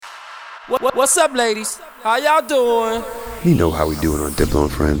What's up, ladies? How y'all doing? You know how we doing on Diplo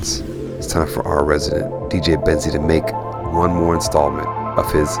and Friends. It's time for our resident DJ BENZI to make one more installment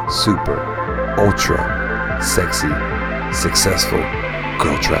of his super, ultra, sexy, successful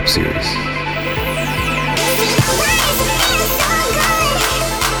Girl Trap series.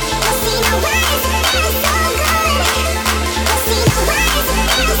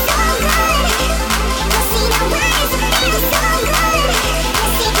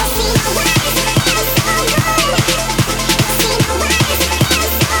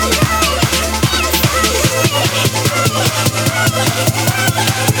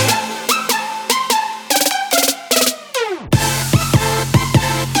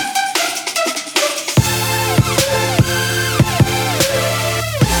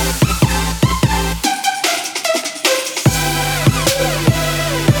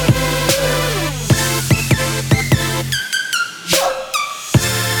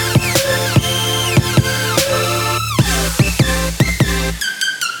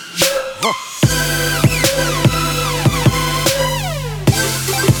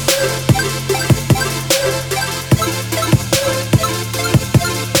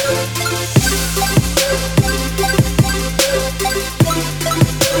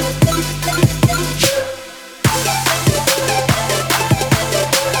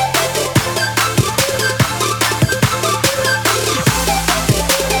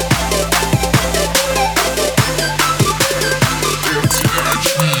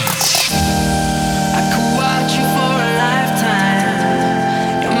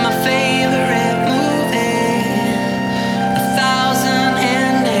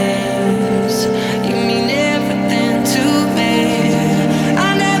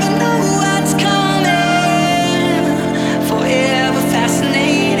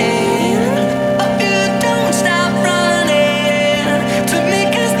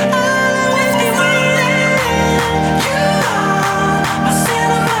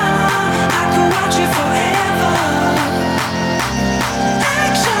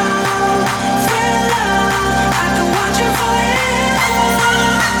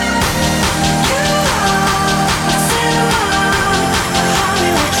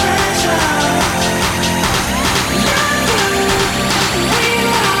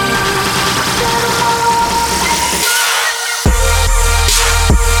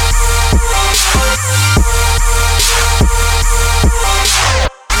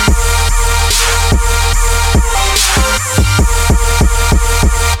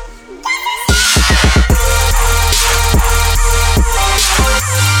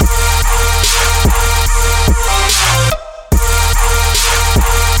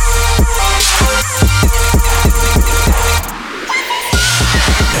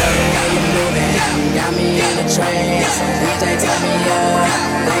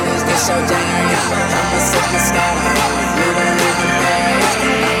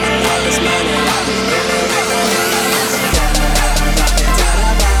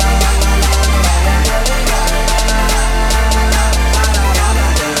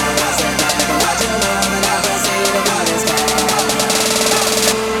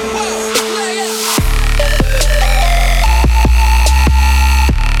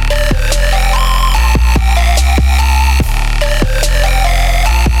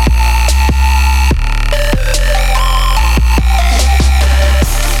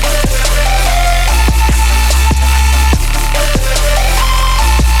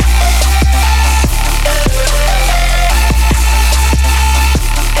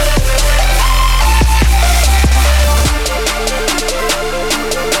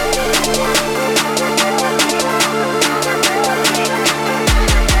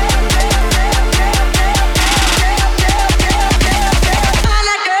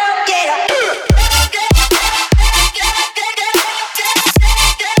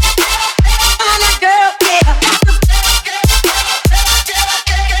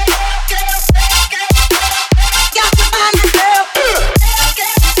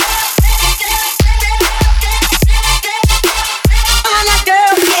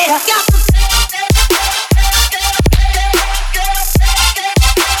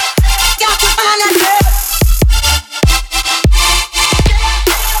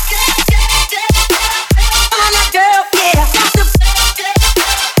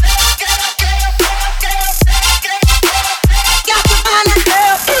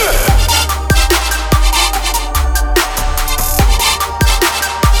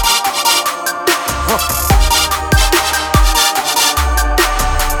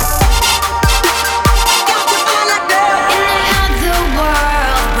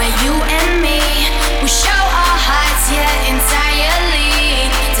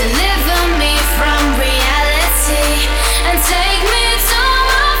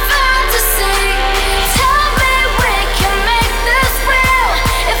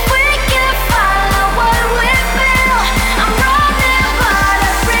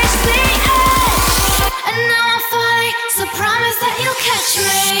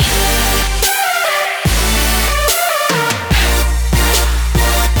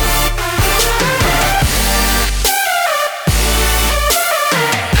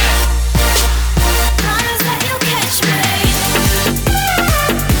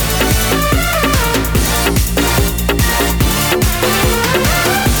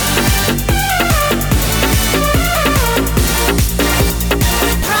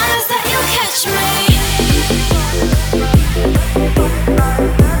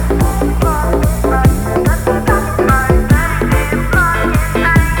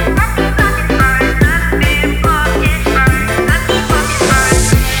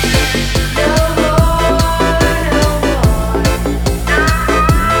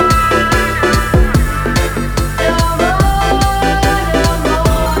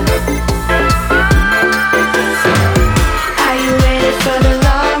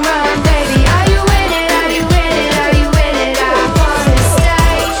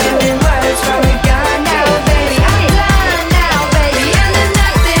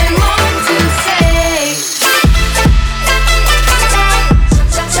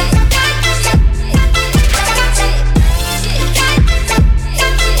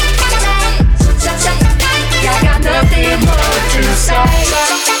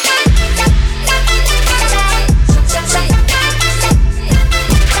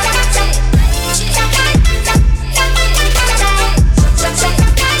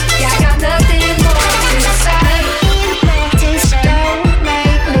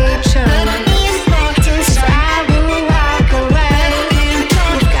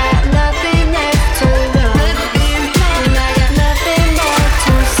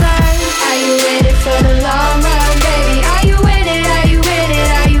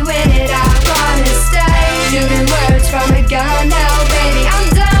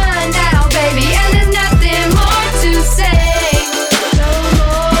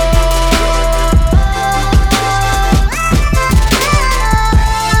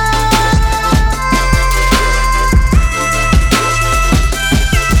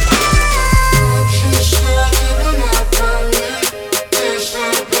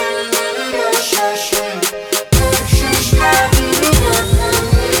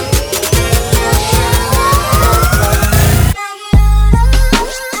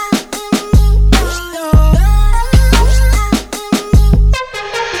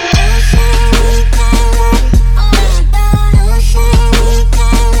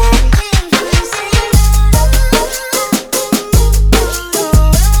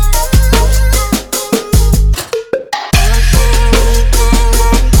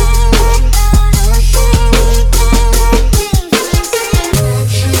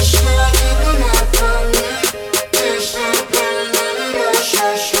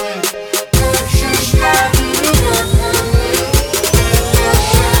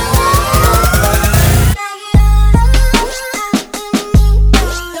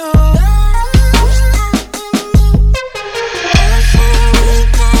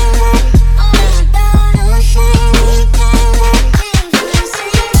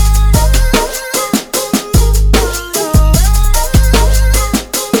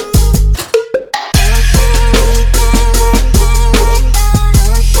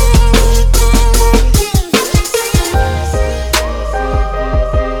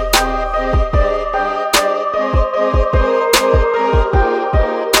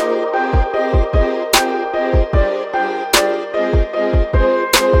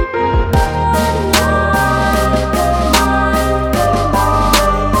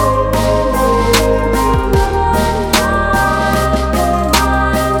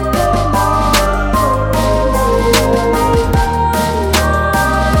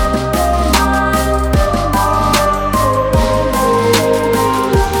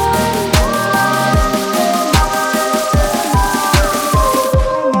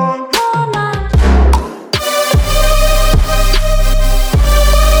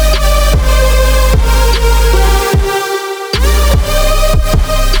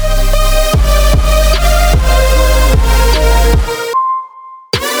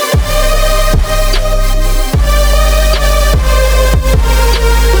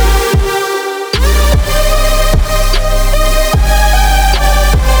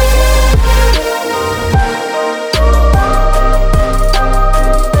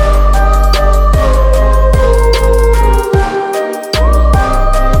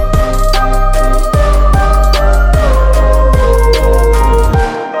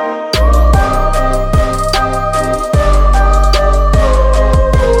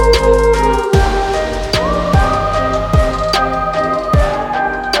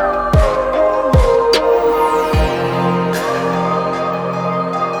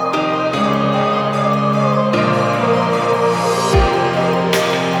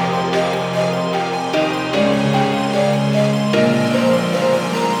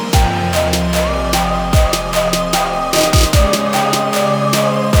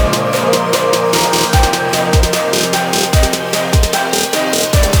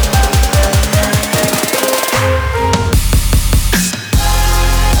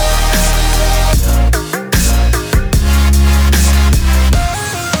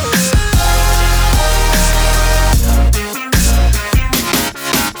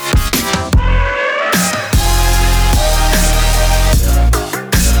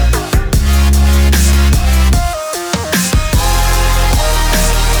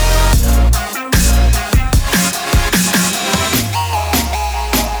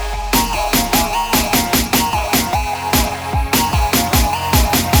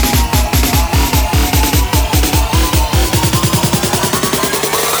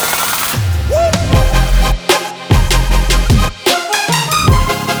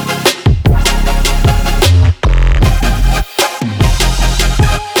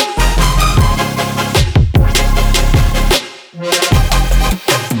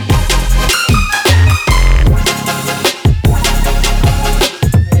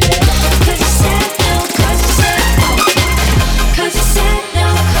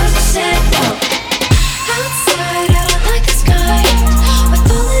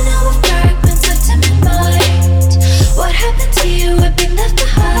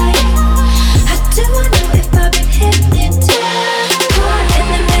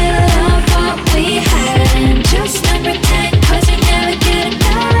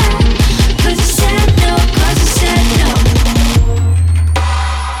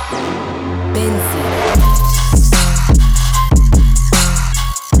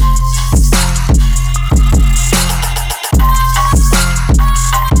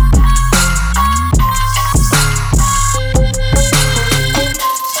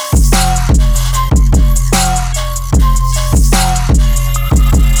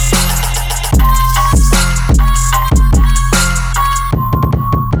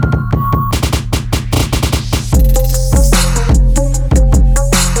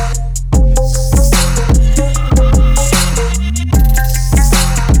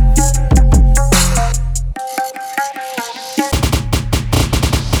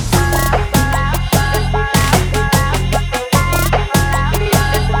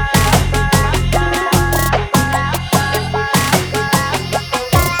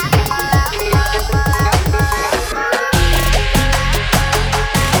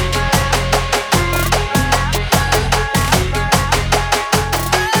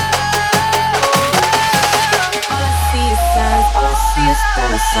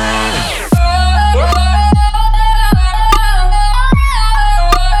 sign.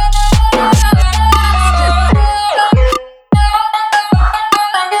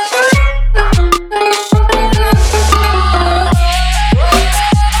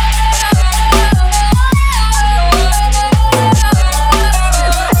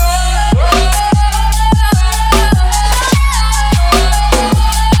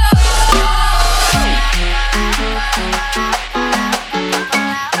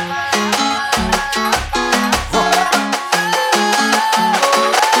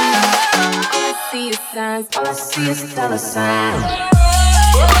 All I see is dollar signs.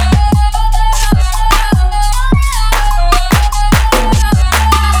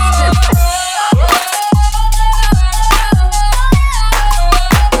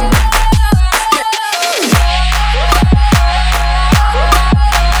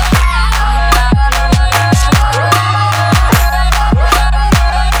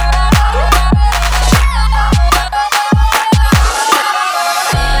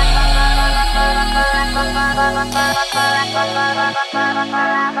 Bye.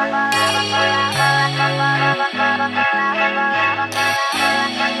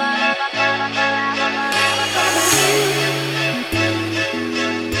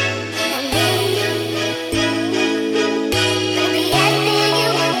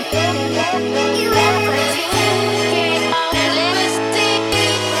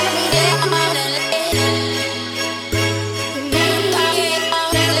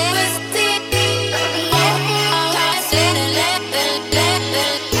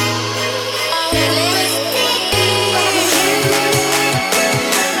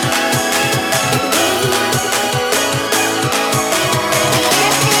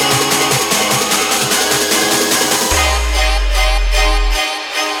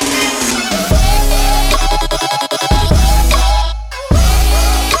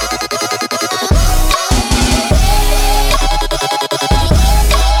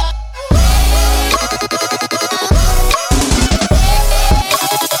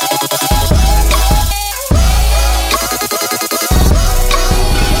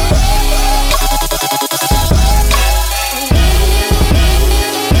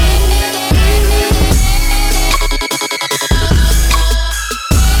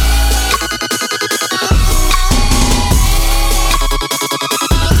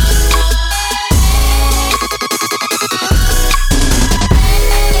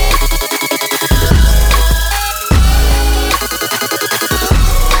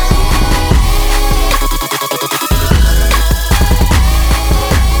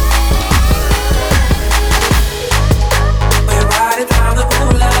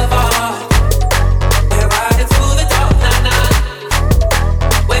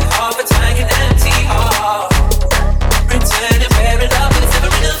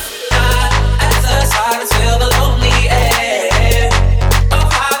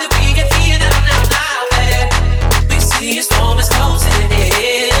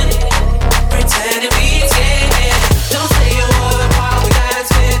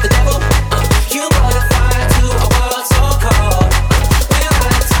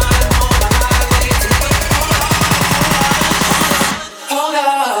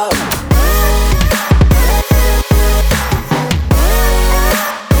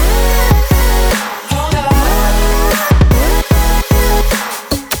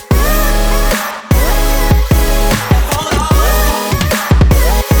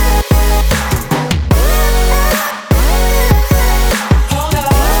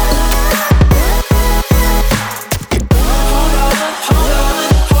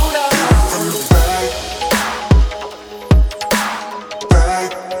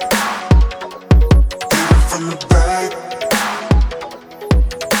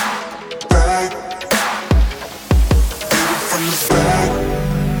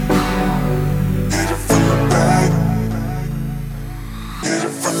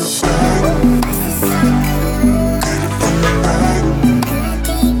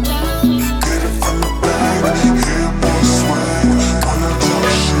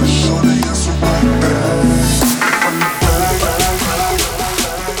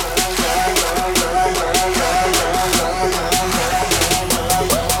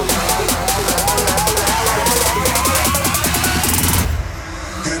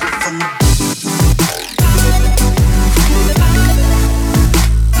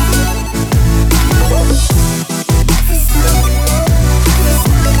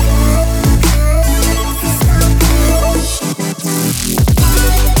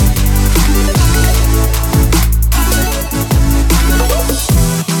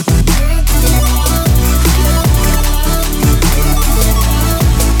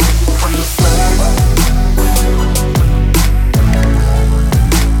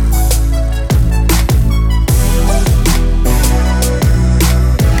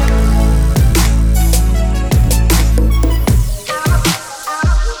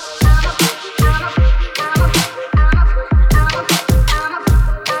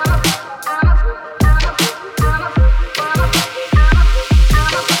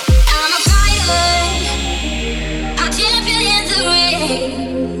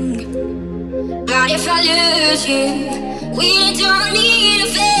 if I lose you? We don't need a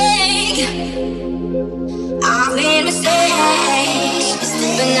fake. I made mistakes,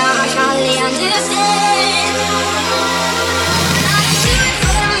 but now I finally understand. I don't do it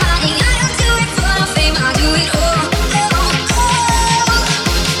for the money, I don't do it for the fame, I do it all.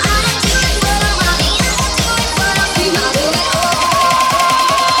 I don't do it for the money, I don't do it for the fame, I do it all.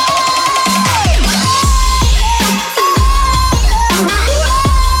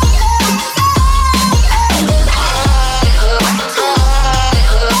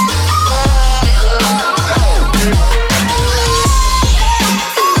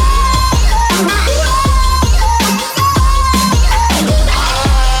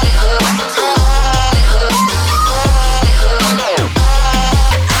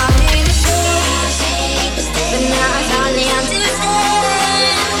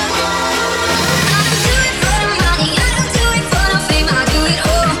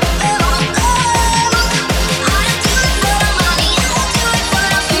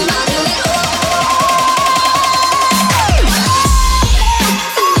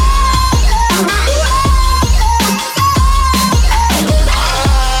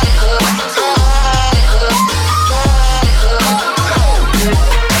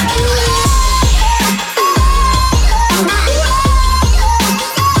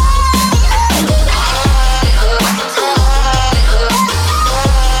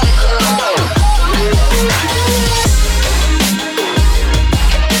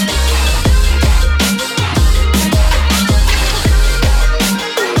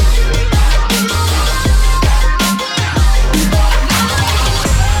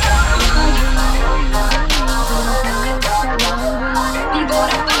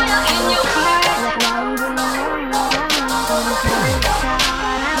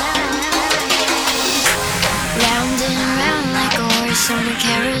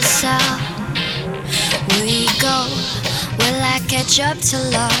 Up to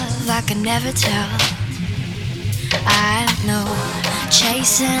love, I can never tell. I know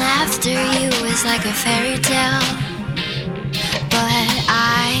chasing after you is like a fairy tale, but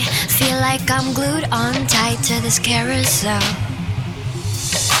I feel like I'm glued on tight to this carousel.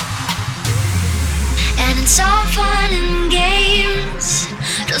 And it's all fun and games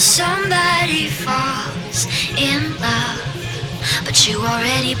till somebody falls in love, but you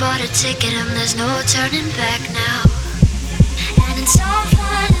already bought a ticket and there's no turning back now. It's all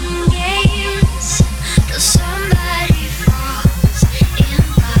fun and games till somebody falls in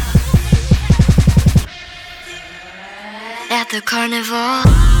love at the carnival.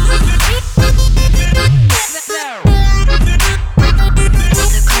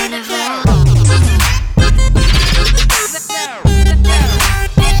 The carnival.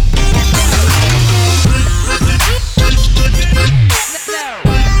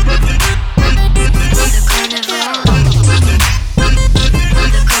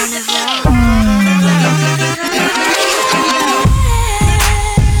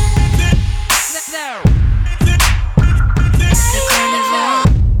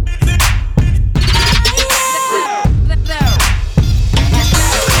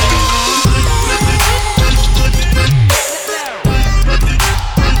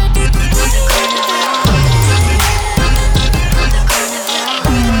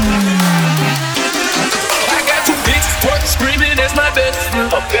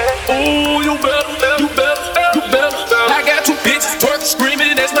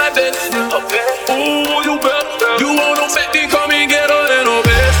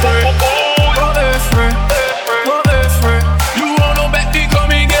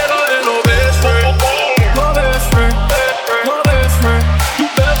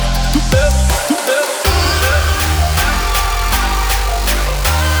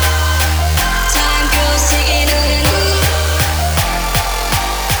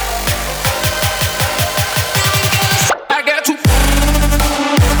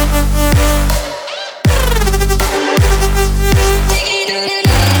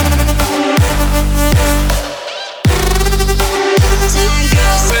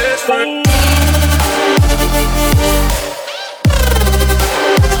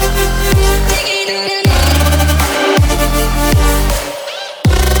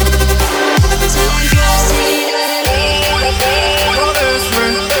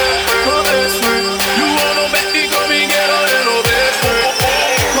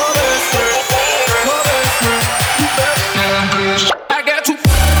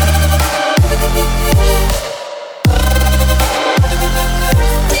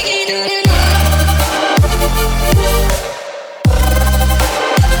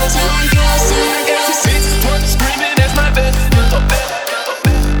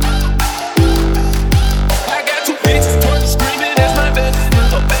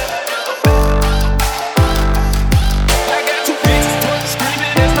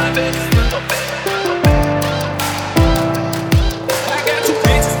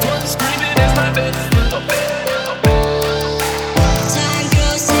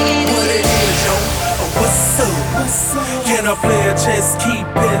 a player just keep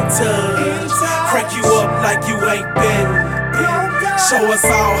in touch? Crank you up like you ain't been. Show us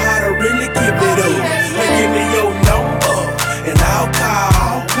all how to really give it up. And give me your number, and I'll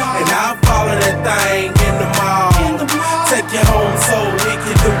call, and I'll follow that thing in the mall. Take you home so we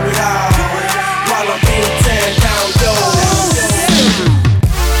can do it all while I'm in town down low.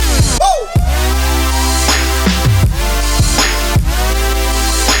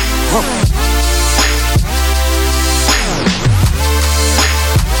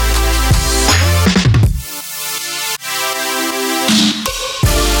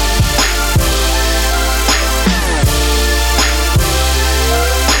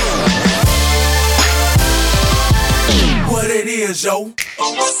 What it is, yo?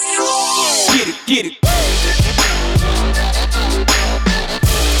 Get it, get it.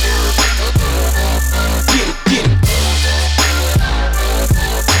 Get it, get it.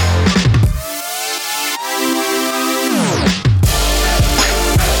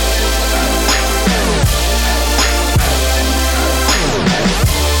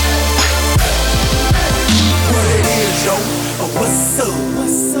 What it is, yo? What's up?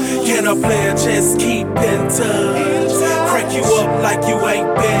 Can a player just keep in touch? Crank you up like you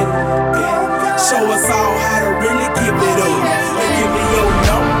ain't been. Show us all how to really give it up. And give me your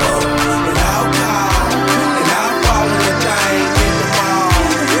number, and I'll call, and I'll follow the thing in the mall.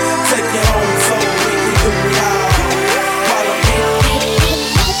 Take you home so we can do it all while I'm in.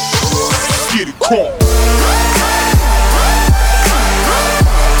 Get it caught.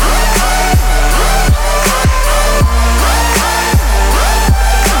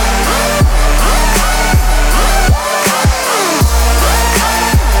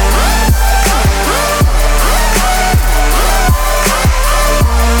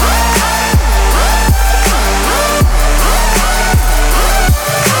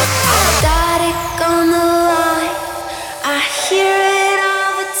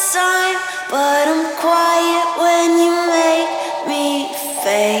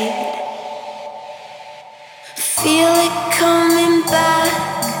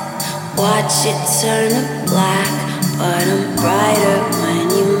 Watch it turn to black, but I'm brighter when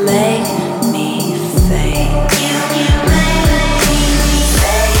you make me fade. You make me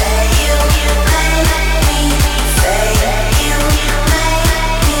fade. You make me fade. You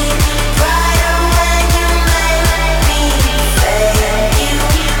make me brighter when you make me fade. You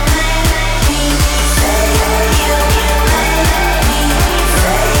make me fade. You make me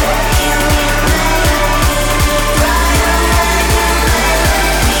fade. You make me brighter when you make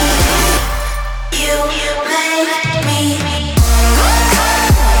me. You make me.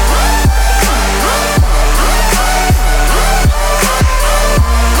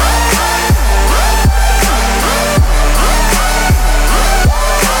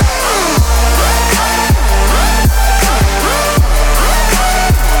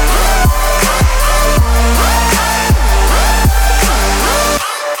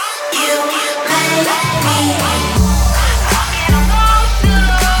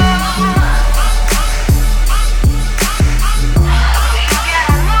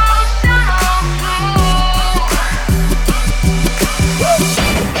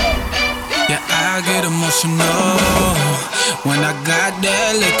 When I got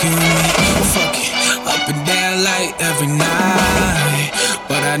that liquor in me, fuck it, up and down like every night.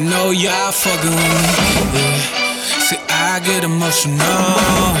 But I know y'all fucking with me, yeah. See, I get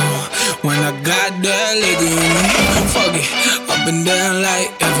emotional when I got that liquor in me, fuck it, up and down like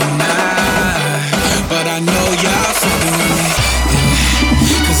every night. But I know y'all fucking with me,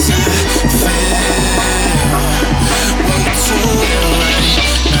 yeah. Cause I feel way too right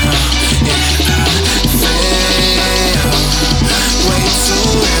now, yeah. I feel way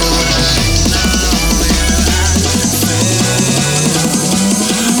too right now, yeah. I feel way too right now,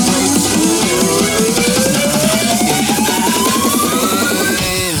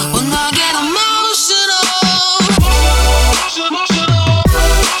 yeah. When I get emotional, you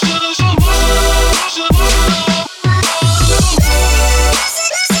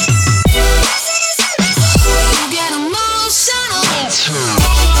get emotional.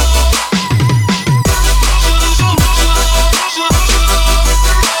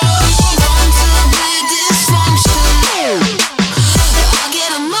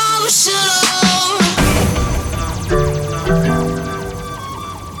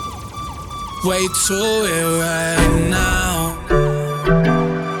 Way to it right now.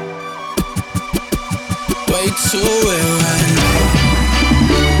 Way to it right now.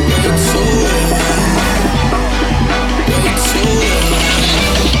 Way to it right now. Way to it right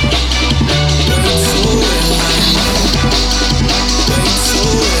now. Way to it right now. Way to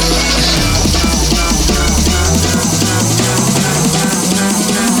it right now.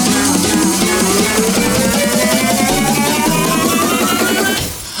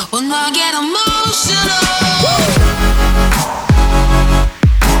 I get emotional.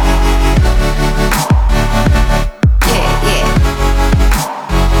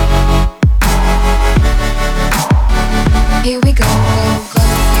 Here we go, go, go.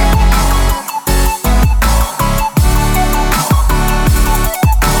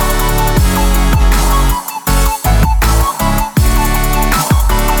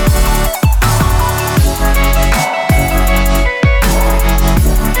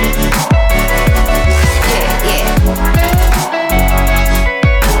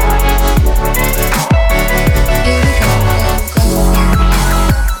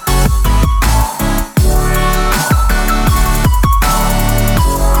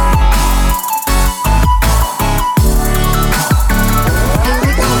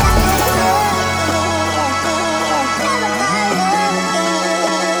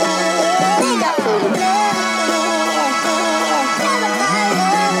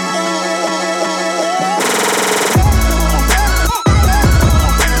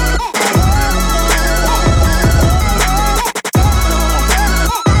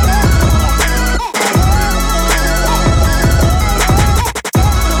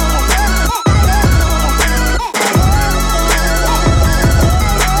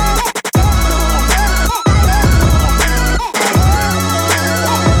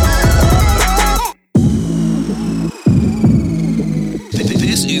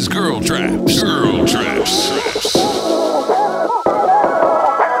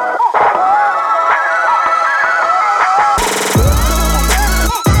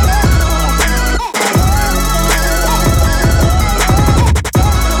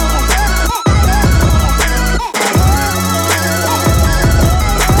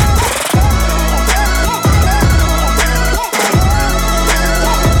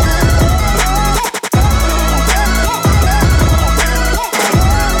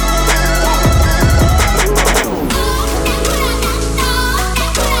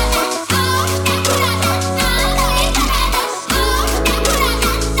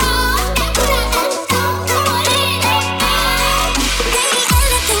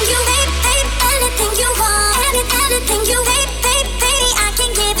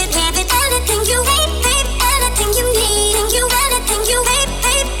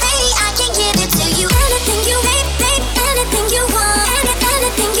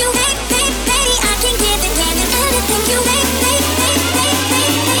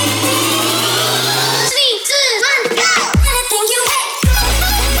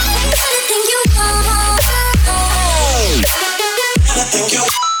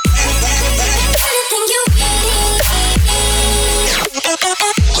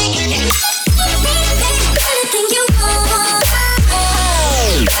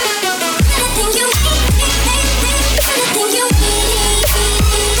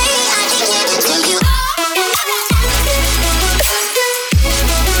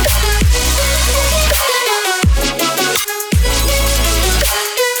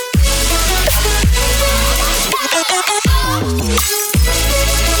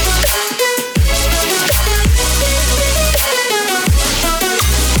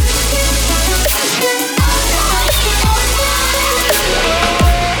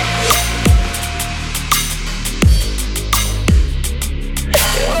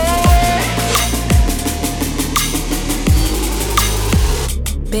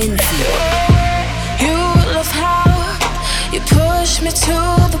 BENZI. You love how you push me to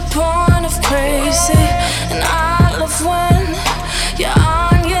the point of crazy, and I love when you're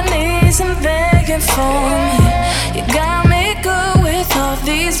on your knees and begging for me. You got me good with all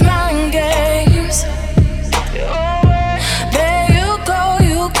these mind games. There you go,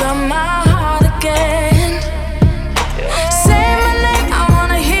 you got my heart again. Say my name, I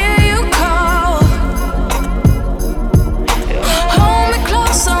wanna hear you call. Hold me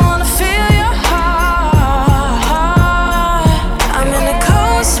close, I wanna feel your heart. I'm in a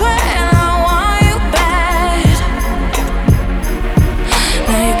cold sweat and I want you bad.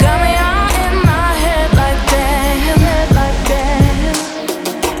 Now you got me all in my head like damn, like damn.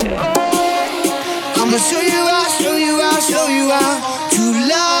 I'ma show you out, show you out, show you out to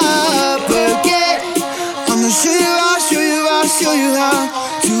love again. I'ma show you out, show you out, show you out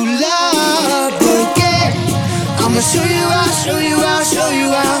to love again. I'ma show you out, show you out, show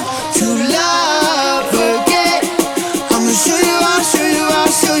you out to love again. I'ma show you out, show you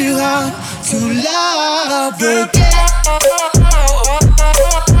out, show you out to love again.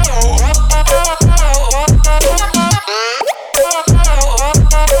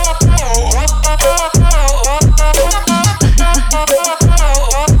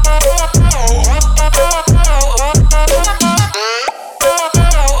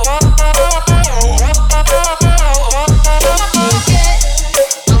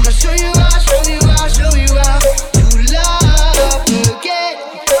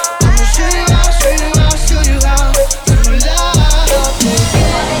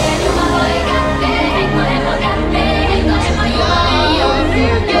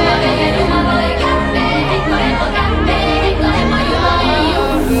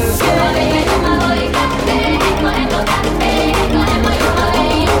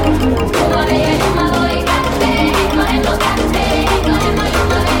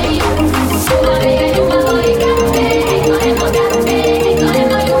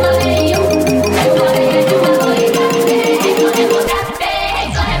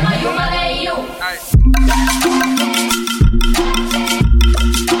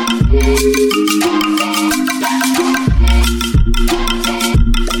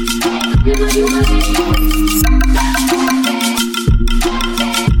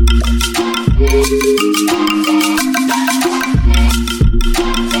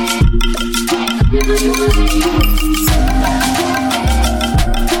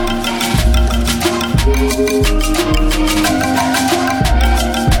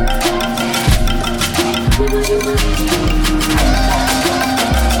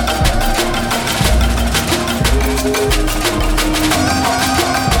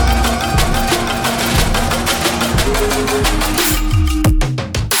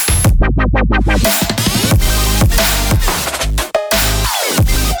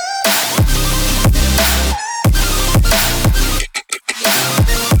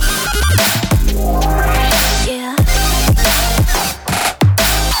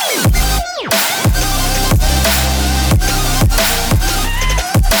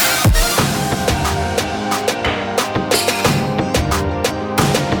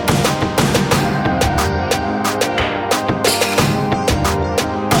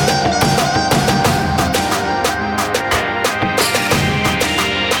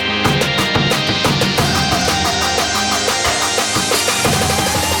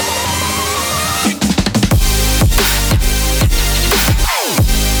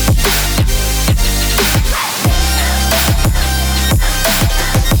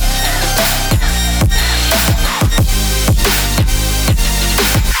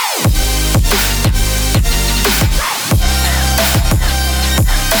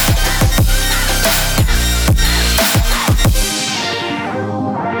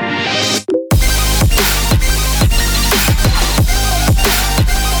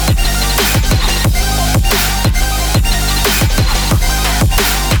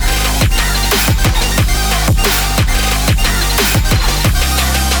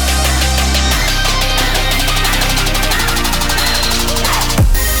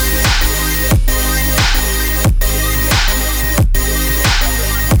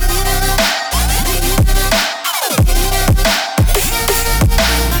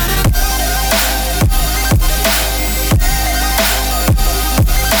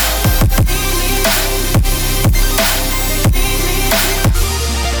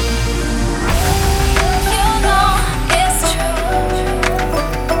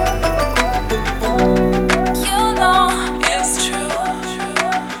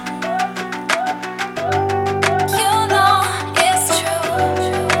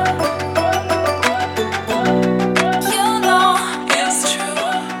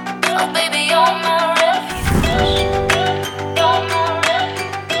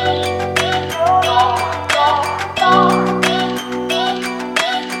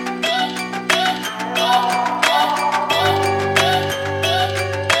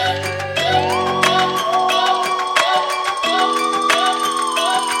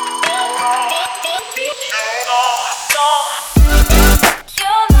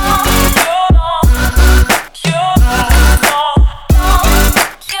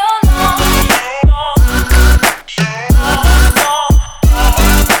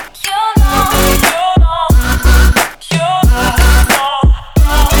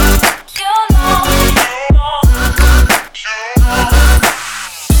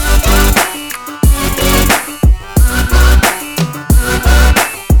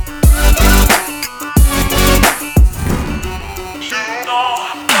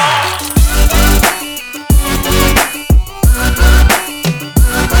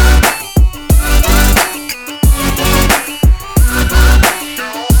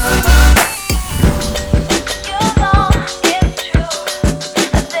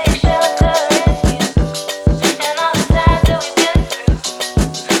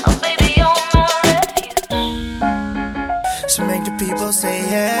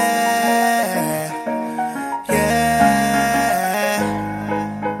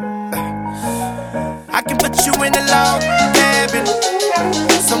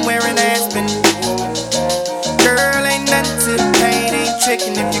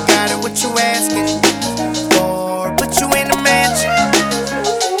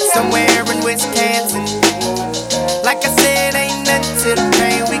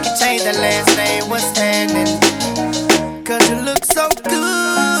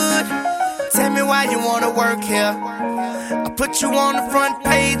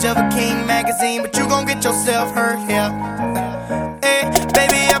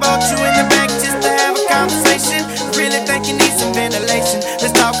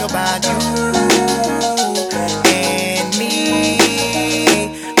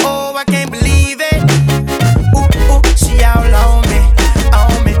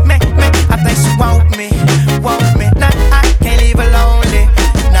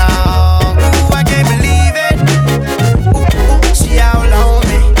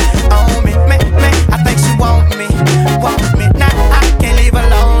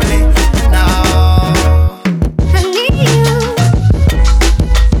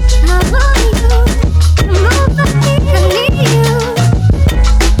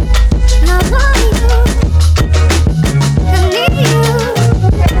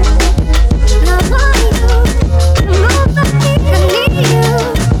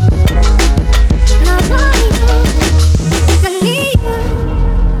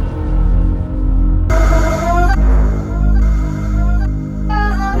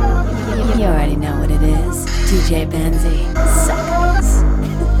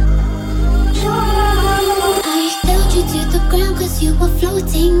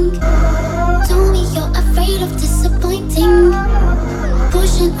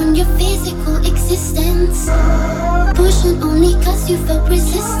 you felt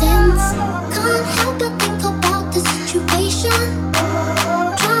resistance. Can't help but think about the situation.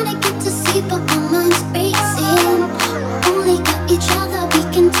 Trying to get to sleep, but my mind's racing. Only got each other we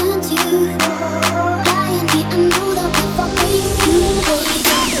can turn to. Lying here, I know that we're breaking.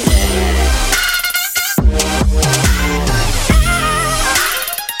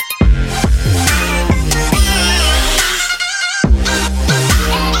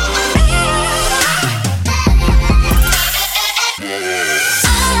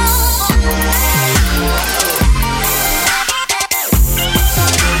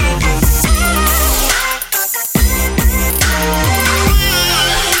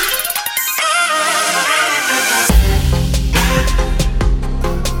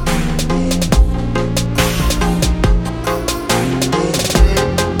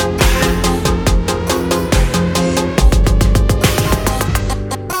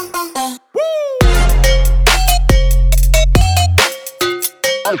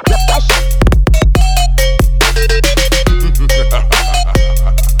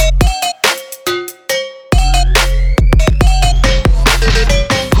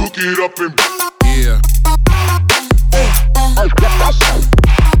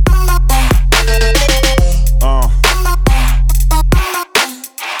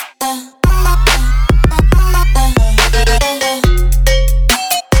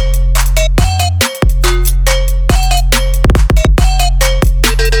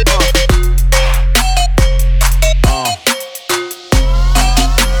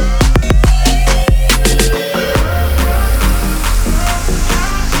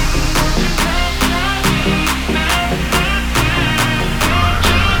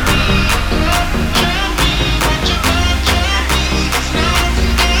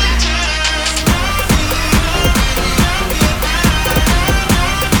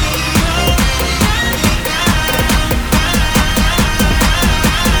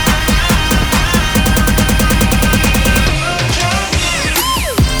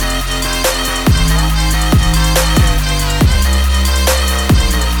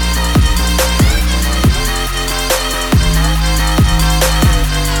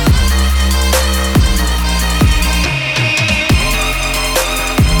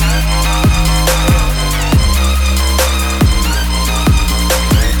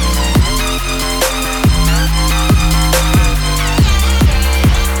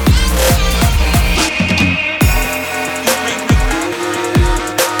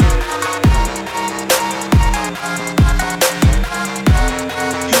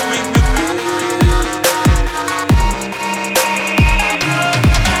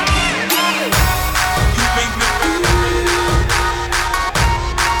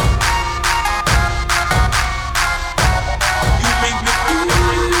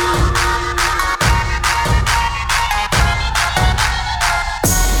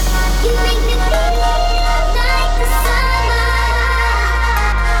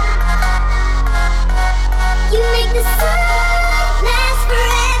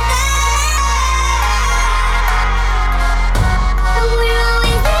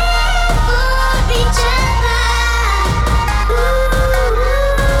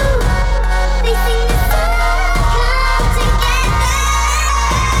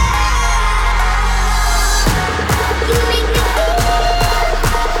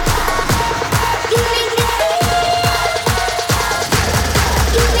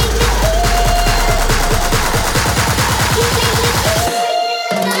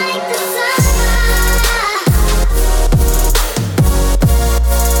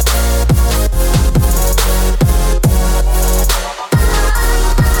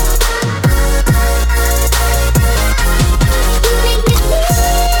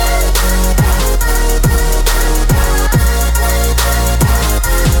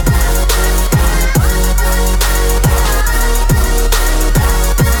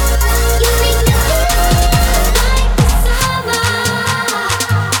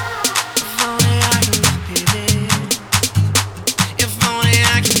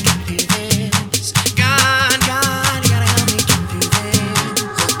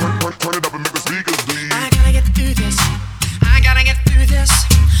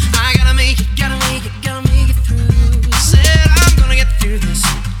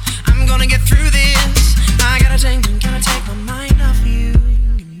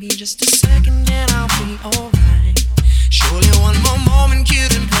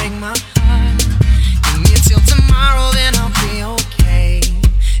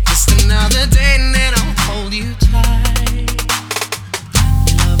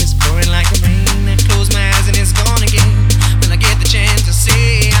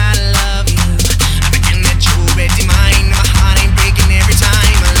 Breaking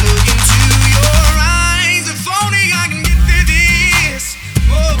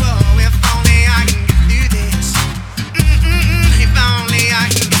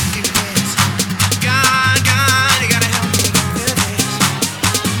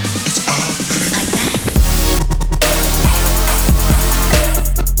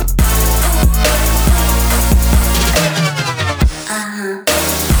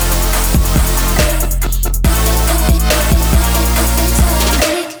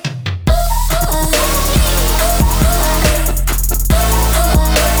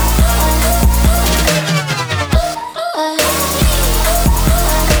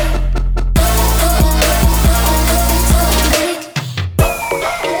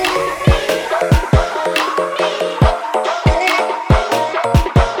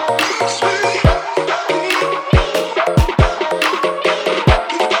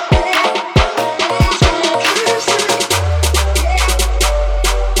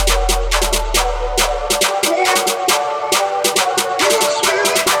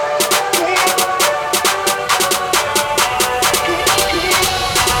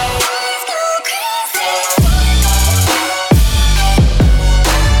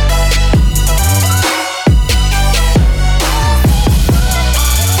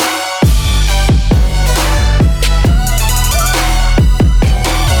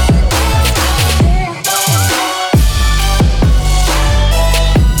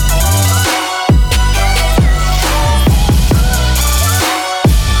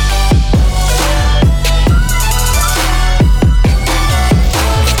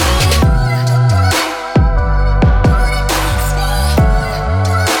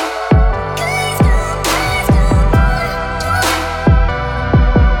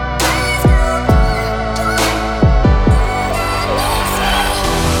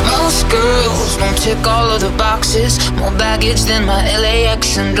tick all of the boxes. More baggage than my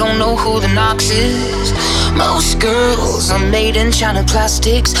LAX and don't know who the Knox is. Most girls are made in China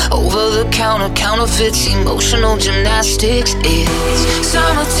plastics. Over the counter counterfeits, emotional gymnastics. It's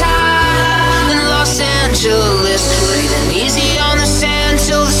summertime in Los Angeles, breathing easy on the sand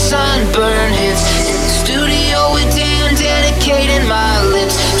till the sunburn hits. In the studio with Dan, dedicating my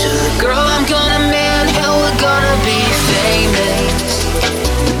lips to the girl I'm gonna man. Hell, we're gonna be famous.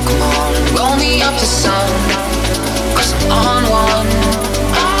 Come on and roll me up the sun, 'cause I'm on one.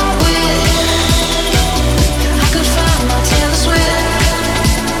 I wish I could find my Taylor Swift.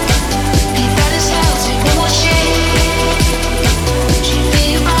 Be bad as hell, take no more shit. She'd be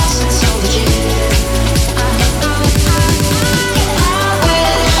a boss and so legit. I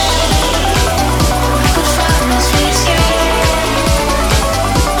wish I could find my sweet escape.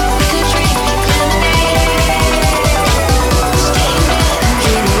 We could drink lemonade, stay mad and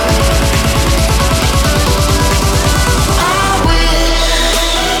dream away.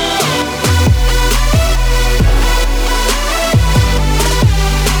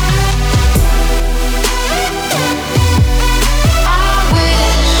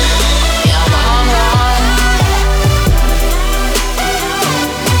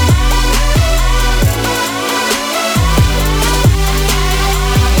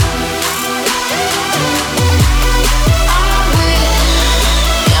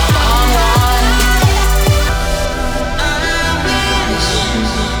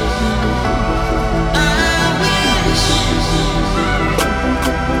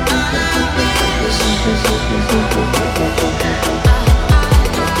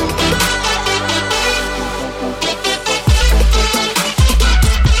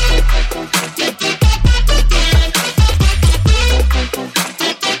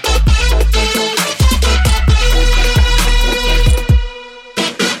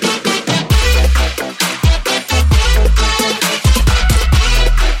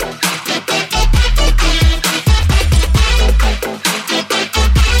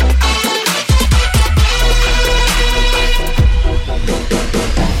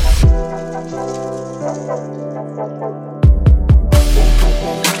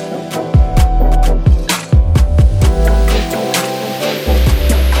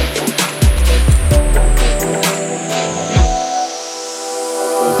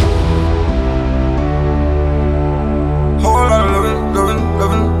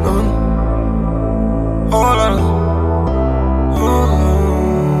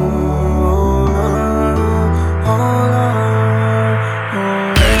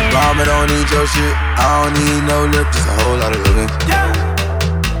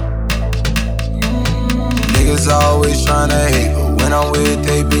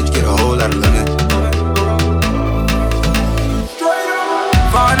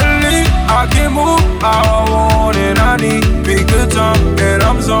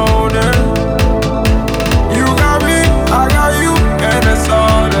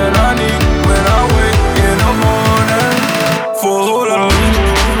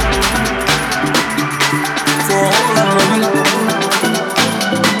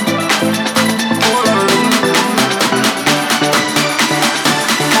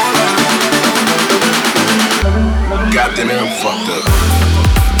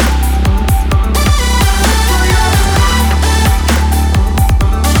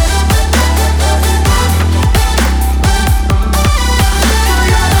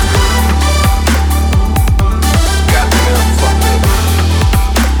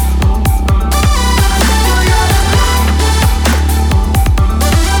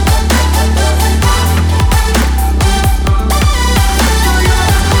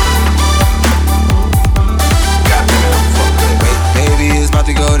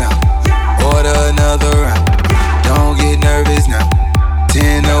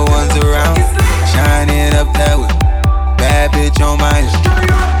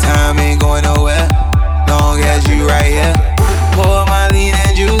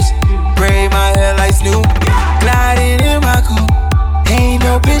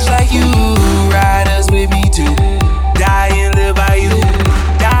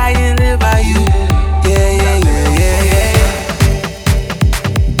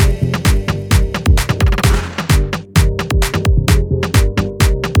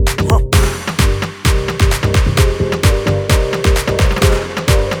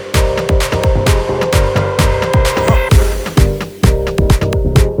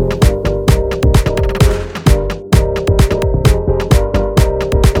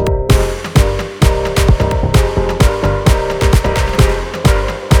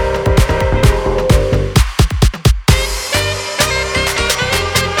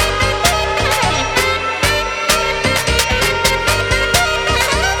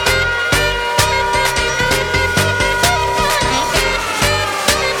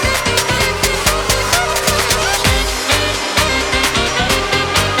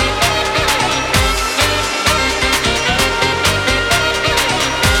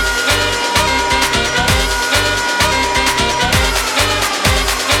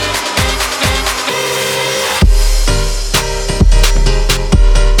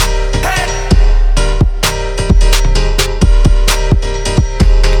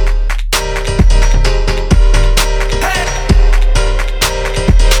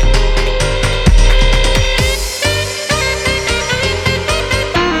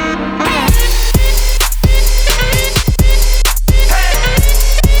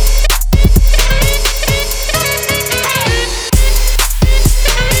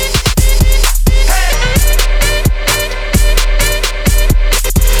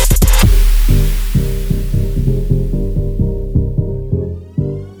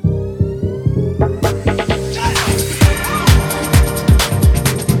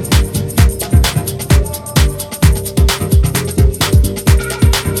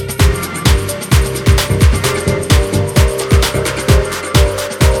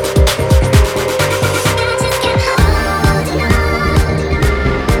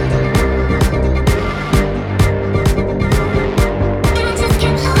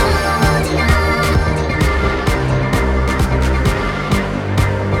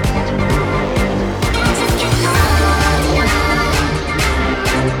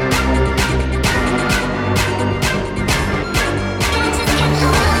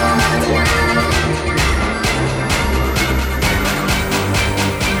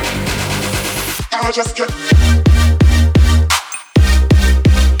 just can't.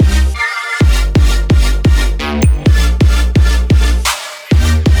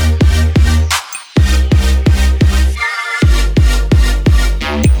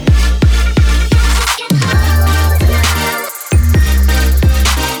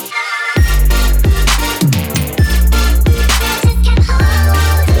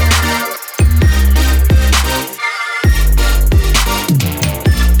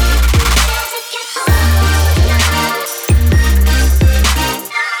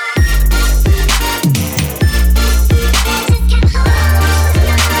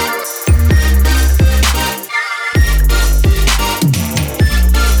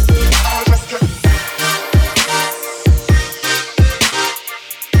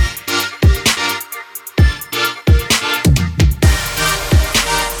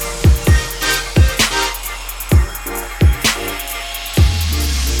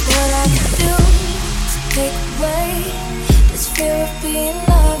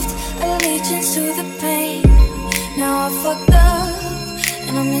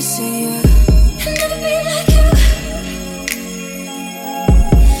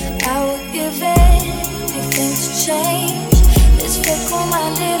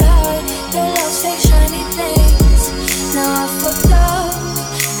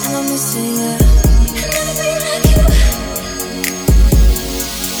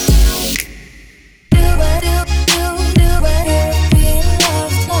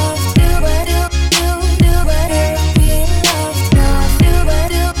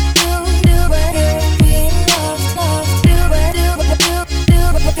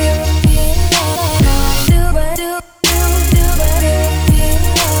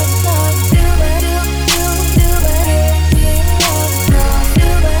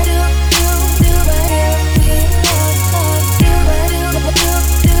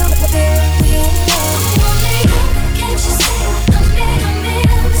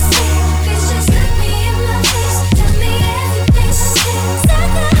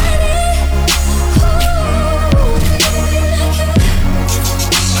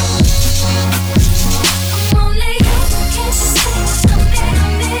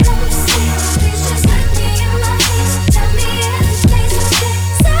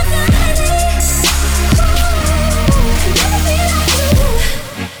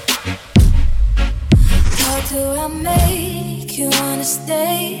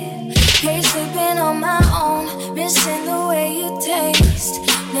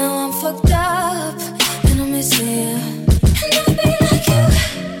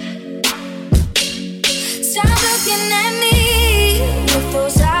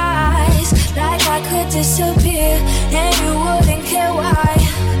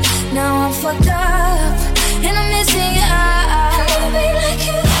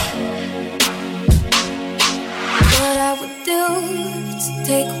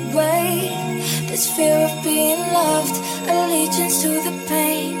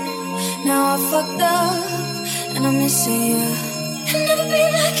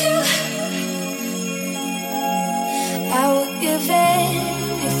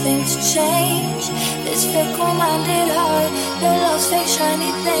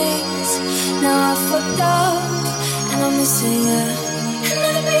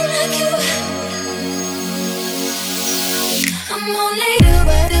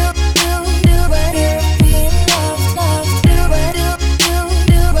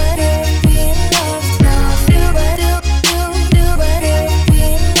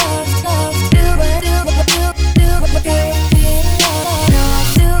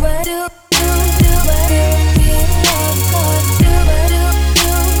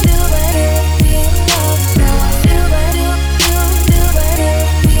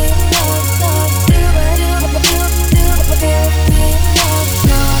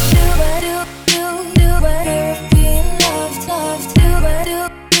 No.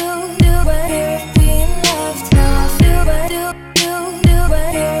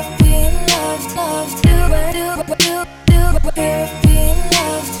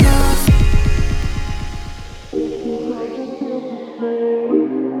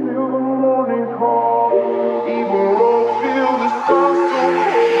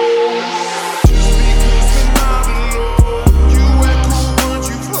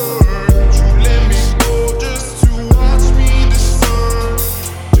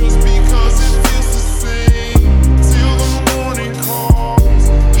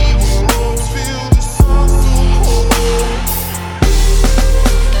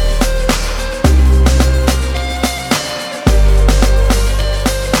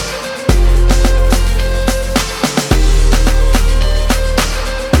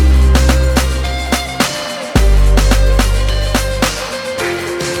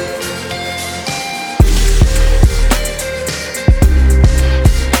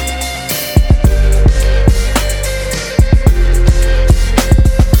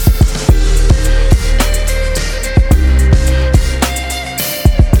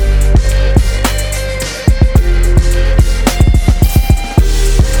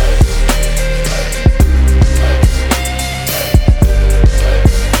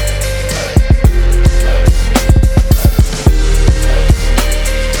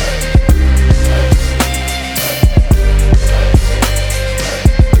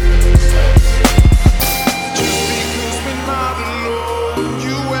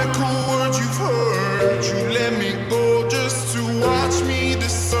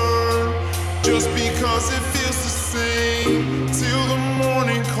 Just because it feels the same till the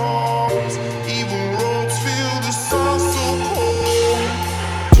morning calls. Even roads feel the sun so cold.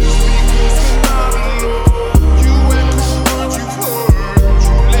 Just because we're not alone, you echo what you've heard.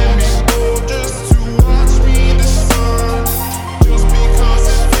 You let me go just to watch me the sun. Just because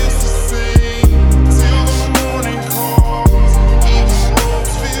it feels the same till the morning calls. Even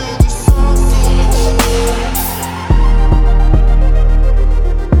roads feel the sun so cold.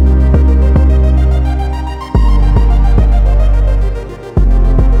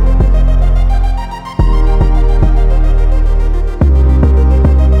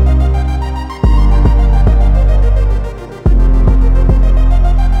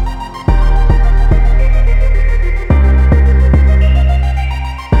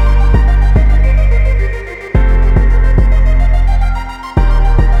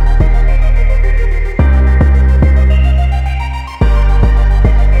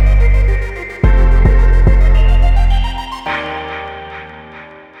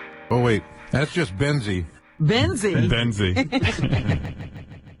 Oh, wait. That's just BENZI. BENZI? BENZI.